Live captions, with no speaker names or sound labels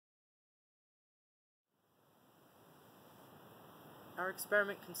Our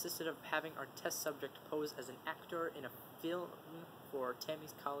experiment consisted of having our test subject pose as an actor in a film for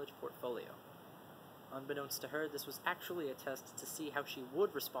Tammy's college portfolio. Unbeknownst to her, this was actually a test to see how she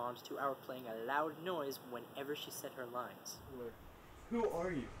would respond to our playing a loud noise whenever she said her lines. Who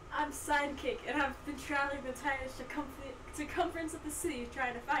are you? I'm Sidekick, and I've been traveling the entire circumference of the city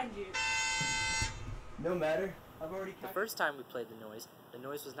trying to find you. No matter. I've already The first time we played the noise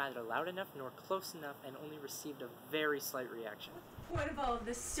was neither loud enough nor close enough and only received a very slight reaction. What of all of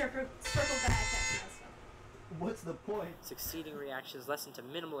this circle back stuff? What's the point? Succeeding reactions lessened to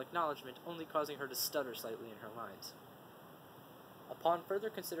minimal acknowledgement, only causing her to stutter slightly in her lines. Upon further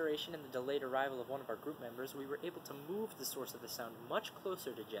consideration and the delayed arrival of one of our group members, we were able to move the source of the sound much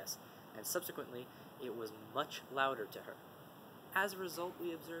closer to Jess, and subsequently, it was much louder to her. As a result,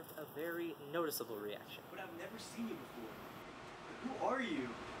 we observed a very noticeable reaction. But I've never seen you before. Who are you?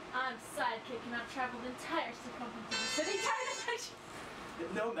 I'm Sidekick, and I've traveled the entire circumference of the city.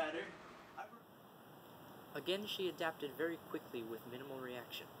 No matter. Again, she adapted very quickly with minimal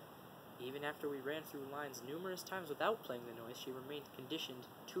reaction. Even after we ran through lines numerous times without playing the noise, she remained conditioned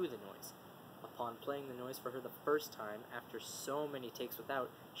to the noise. Upon playing the noise for her the first time, after so many takes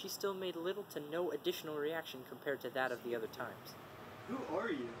without, she still made little to no additional reaction compared to that of the other times. Who are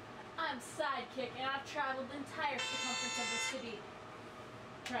you? I'm Sidekick, and I've traveled the entire circumference of the city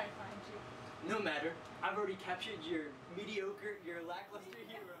trying to find you. No matter. I've already captured your mediocre, your lackluster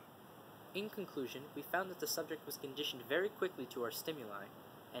hero. In conclusion, we found that the subject was conditioned very quickly to our stimuli,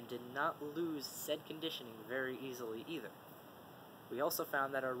 and did not lose said conditioning very easily either. We also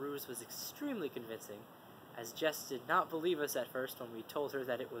found that our ruse was extremely convincing, as Jess did not believe us at first when we told her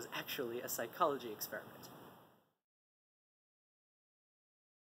that it was actually a psychology experiment.